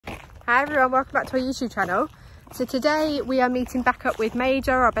Hi everyone, welcome back to our YouTube channel. So today we are meeting back up with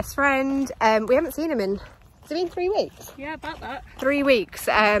Major, our best friend. We haven't seen him in, has it been 3 weeks? Yeah, about that. 3 weeks,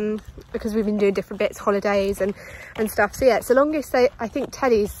 because we've been doing different bits, holidays and stuff. So yeah, it's the longest I think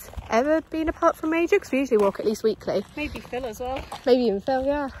Teddy's ever been apart from Major, because we usually walk at least weekly. Maybe Phil as well. Maybe even Phil,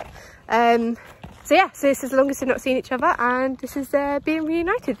 yeah. So yeah, so this is the longest we've not seen each other, and this is being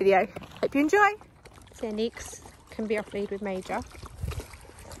reunited video. Hope you enjoy. So Neeks can be off lead with Major.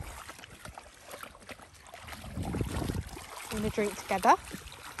 We're going to drink together.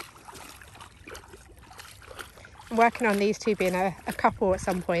 I'm working on these two being a couple at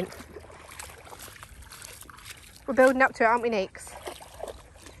some point. We're building up to it, aren't we, Neeks?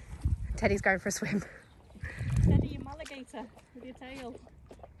 Teddy's going for a swim. Teddy, you alligator with your tail.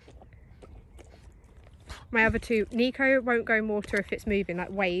 My other two, Nico won't go in water if it's moving,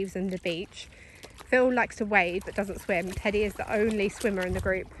 like waves and the beach. Phil likes to wade but doesn't swim. Teddy is the only swimmer in the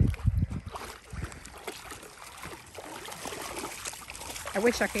group. I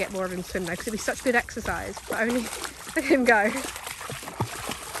wish I could get more of him to swim though, because it'd be such good exercise, but only let him go.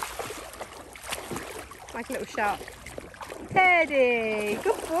 Like a little shark. Teddy,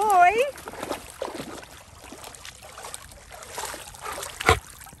 good boy.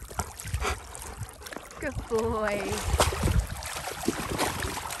 Good boy.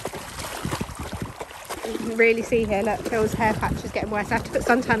 You can really see here, look, Phil's hair patch is getting worse. I have to put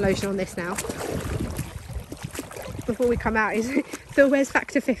suntan lotion on this now. Before we come out, Phil wears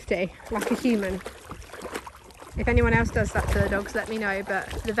factor 50, like a human. If anyone else does that to the dogs, let me know, but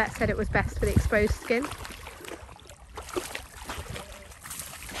the vet said it was best for the exposed skin.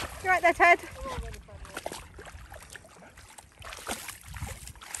 You right there, Ted?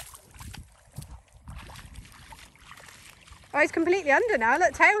 Oh, he's completely under now.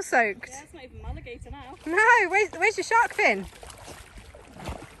 Look, tail soaked. Yeah, it's not even alligator now. No, where's your shark fin?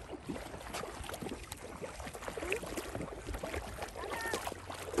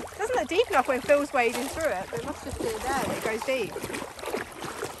 Doesn't look deep enough when Phil's wading through it, but it must just be there that it goes deep.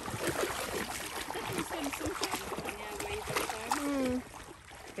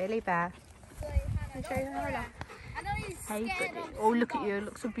 Billy Bear. I'll show you her. Hey, buddy. Oh, look at you. It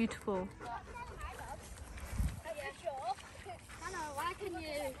looks so beautiful.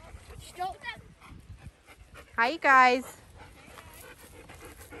 Hi, guys.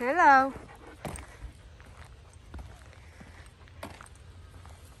 Hello.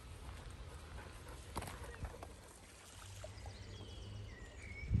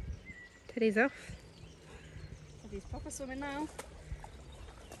 Teddy's off. Teddy's proper swimming now.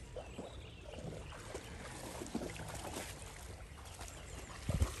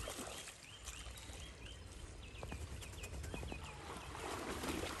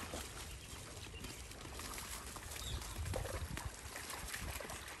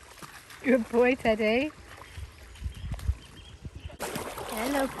 Good boy, Teddy.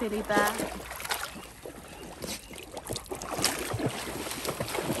 Hello, Billy Bear.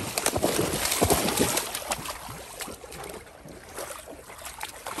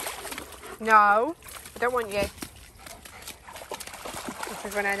 No, I don't want you. This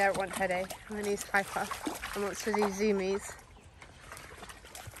is when I don't want Teddy. When he's hyper and wants to do zoomies.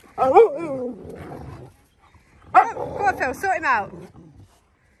 Oh, go on, Phil, sort him out.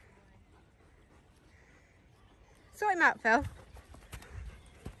 Sort him out, Phil.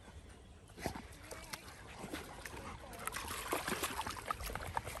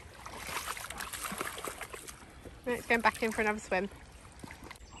 Right, it's going back in for another swim.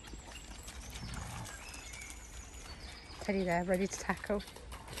 Teddy there, ready to tackle.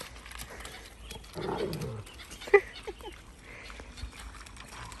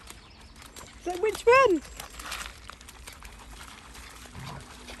 So which one?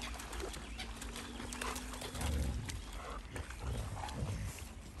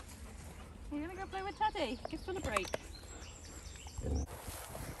 We're gonna go play with Teddy. Give Phil a break.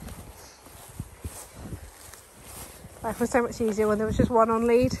 Life was so much easier when there was just one on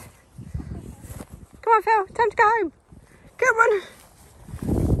lead. Come on, Phil, time to go home. Come on.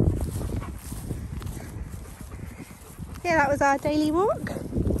 Yeah, that was our daily walk.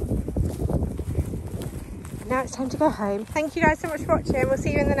 Now it's time to go home. Thank you guys so much for watching. We'll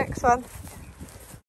see you in the next one.